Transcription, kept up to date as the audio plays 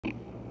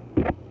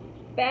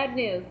Bad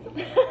news.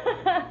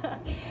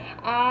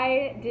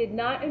 I did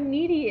not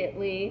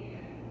immediately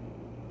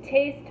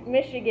taste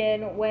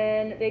Michigan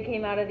when they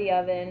came out of the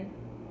oven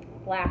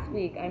last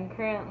week. I'm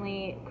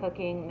currently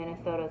cooking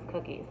Minnesota's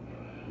cookies.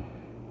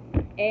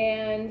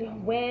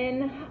 And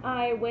when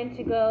I went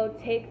to go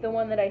take the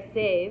one that I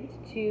saved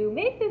to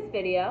make this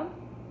video,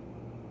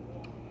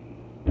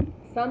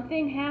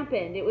 something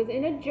happened. It was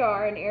in a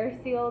jar, an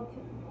air-sealed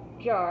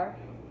jar,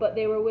 but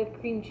they were with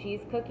cream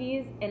cheese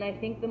cookies, and I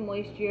think the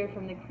moisture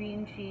from the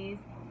cream cheese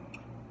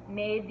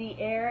made the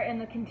air in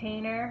the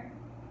container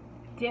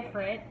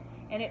different,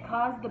 and it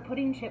caused the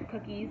pudding chip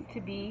cookies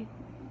to be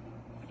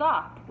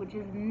soft, which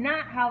is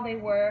not how they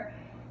were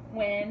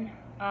when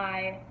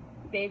I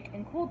baked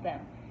and cooled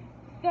them.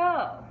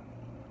 So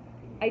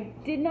I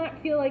did not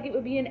feel like it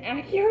would be an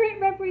accurate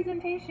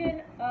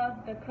representation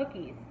of the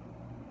cookies.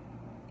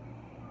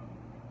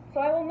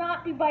 So I will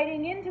not be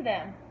biting into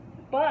them,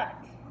 but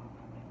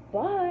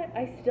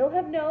I still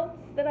have notes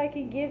that I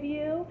can give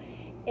you,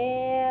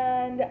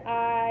 and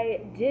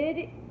I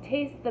did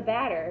taste the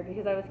batter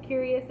because I was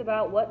curious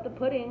about what the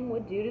pudding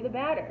would do to the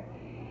batter.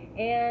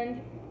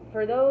 And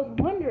for those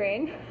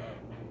wondering,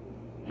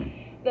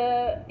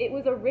 it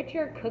was a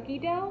richer cookie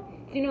dough.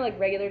 So you know, like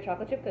regular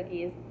chocolate chip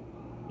cookies,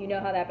 you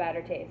know how that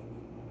batter tastes.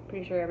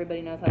 Pretty sure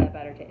everybody knows how that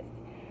batter tastes.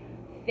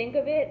 Think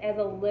of it as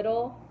a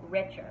little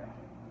richer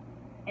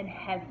and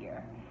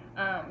heavier.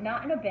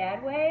 Not in a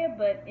bad way,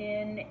 but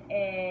in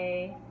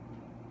a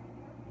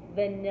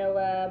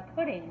vanilla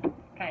pudding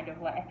kind of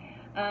way.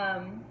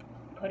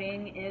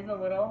 Pudding is a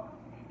little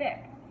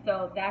thick,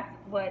 so that's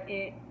what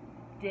it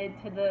did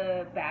to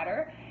the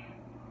batter.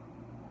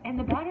 And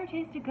the batter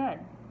tasted good.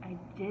 I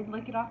did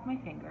lick it off my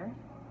finger,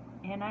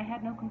 and I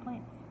had no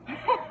complaints.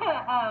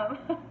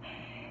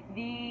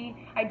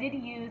 I did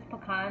use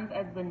pecans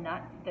as the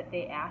nuts that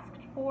they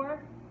asked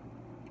for.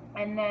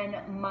 And then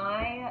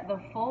the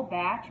full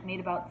batch made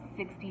about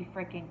 60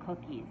 frickin'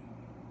 cookies.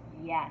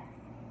 Yes,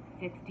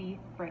 60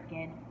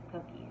 frickin'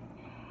 cookies.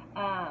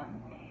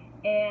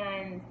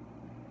 And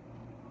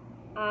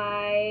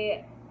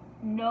I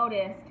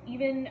noticed,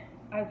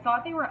 I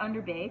thought they were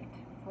underbaked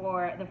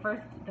for the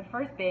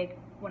first bake.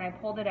 When I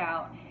pulled it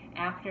out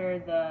after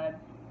the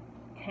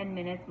 10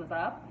 minutes was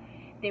up,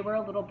 they were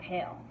a little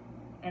pale.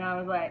 And I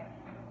was like,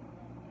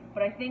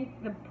 but I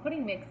think the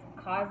pudding mix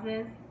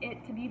causes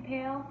it to be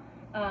pale.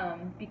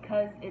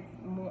 Because it's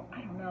more,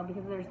 I don't know,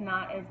 because there's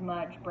not as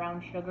much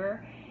brown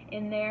sugar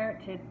in there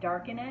to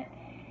darken it,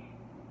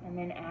 and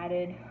then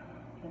added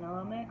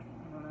vanilla mix.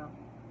 I don't know.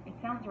 It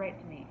sounds right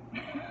to me.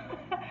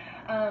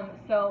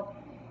 So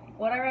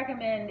what I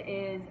recommend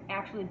is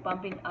actually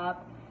bumping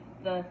up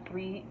the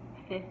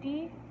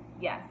 350.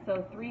 Yes,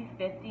 so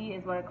 350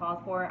 is what it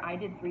calls for. I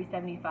did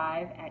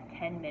 375 at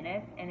 10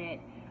 minutes, and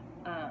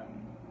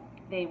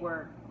they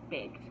were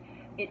baked.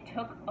 It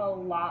took a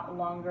lot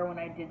longer when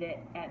I did it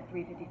at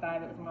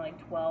 355. It was more like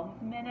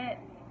 12 minutes.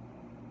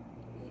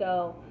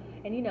 So,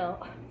 and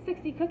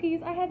 60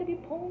 cookies, I had to be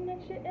pulling that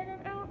shit in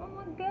and out. Oh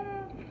my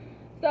god.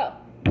 So,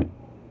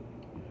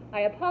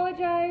 I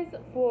apologize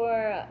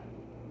for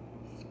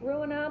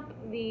screwing up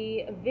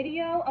the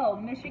video. Oh,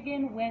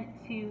 Michigan went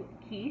to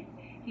Keith.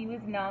 He was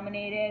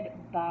nominated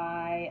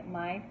by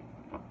my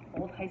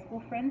old high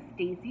school friend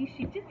Stacy.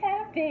 She just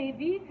had a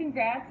baby.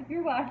 Congrats if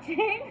you're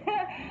watching.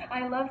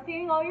 I love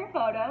seeing all your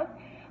photos.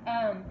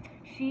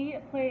 She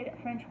played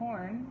French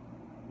horn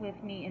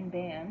with me in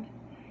band,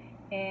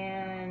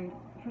 and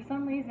for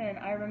some reason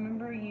I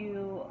remember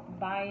you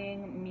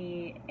buying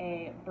me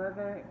a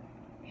burger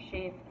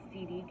shaped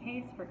CD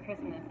case for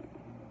Christmas,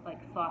 like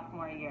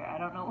sophomore year. I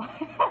don't know why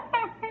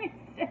that memory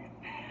sticks.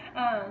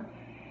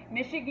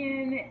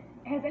 Michigan,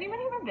 has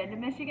anybody ever been to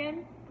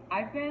Michigan?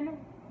 I've been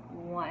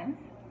once.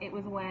 It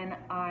was when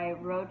I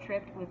road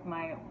tripped with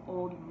my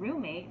old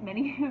roommate.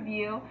 Many of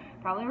you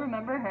probably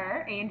remember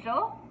her,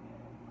 Angel.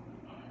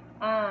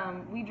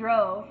 We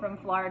drove from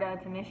Florida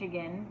to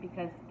Michigan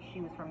because she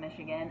was from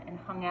Michigan, and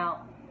hung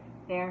out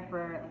there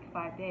for like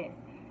 5 days,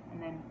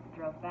 and then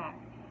drove back.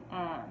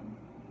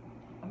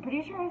 I'm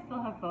pretty sure I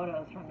still have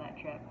photos from that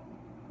trip,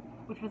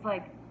 which was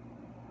like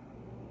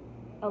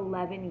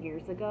 11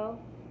 years ago.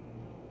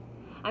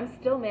 I'm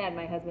still mad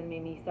my husband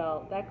made me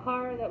sell that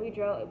car that we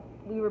drove.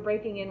 We were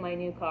breaking in my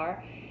new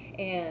car,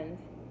 and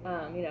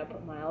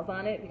put miles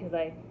on it because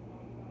I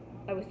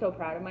was so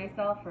proud of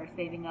myself for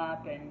saving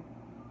up and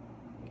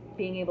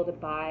being able to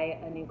buy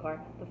a new car,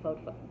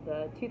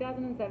 the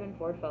 2007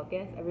 Ford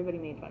Focus. Everybody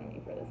made fun of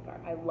me for this car.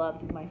 I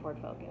loved my Ford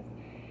Focus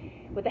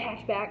with the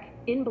hatchback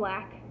in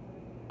black,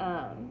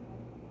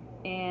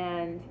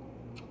 and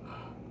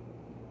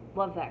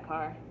love that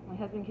car. My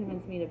husband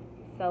convinced me to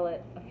sell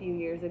it a few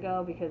years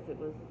ago because it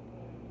was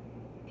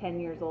 10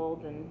 years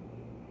old and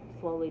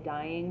slowly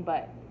dying,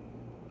 but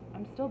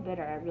I'm still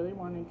bitter. I really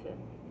wanted to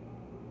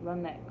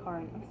run that car,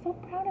 and I'm so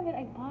proud of it.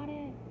 I bought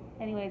it.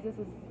 Anyways, this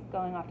is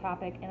going off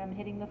topic, and I'm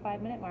hitting the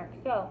 5-minute mark,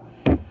 so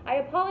I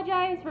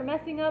apologize for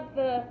messing up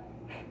the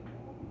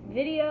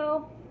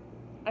video.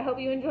 I hope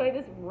you enjoy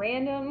this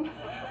random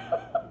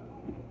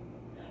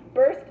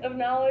burst of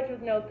knowledge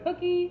with no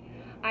cookie.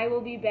 I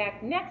will be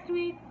back next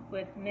week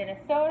with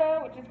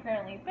Minnesota, which is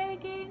currently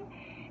baking.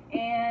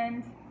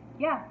 And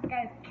yeah,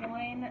 guys,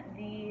 join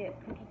the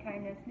Cookie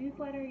Kindness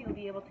newsletter. You'll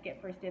be able to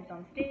get first dibs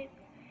on states.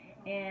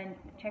 And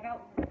check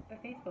out the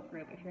Facebook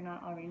group if you're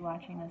not already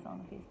watching us on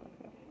the Facebook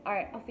group. All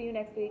right, I'll see you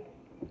next week.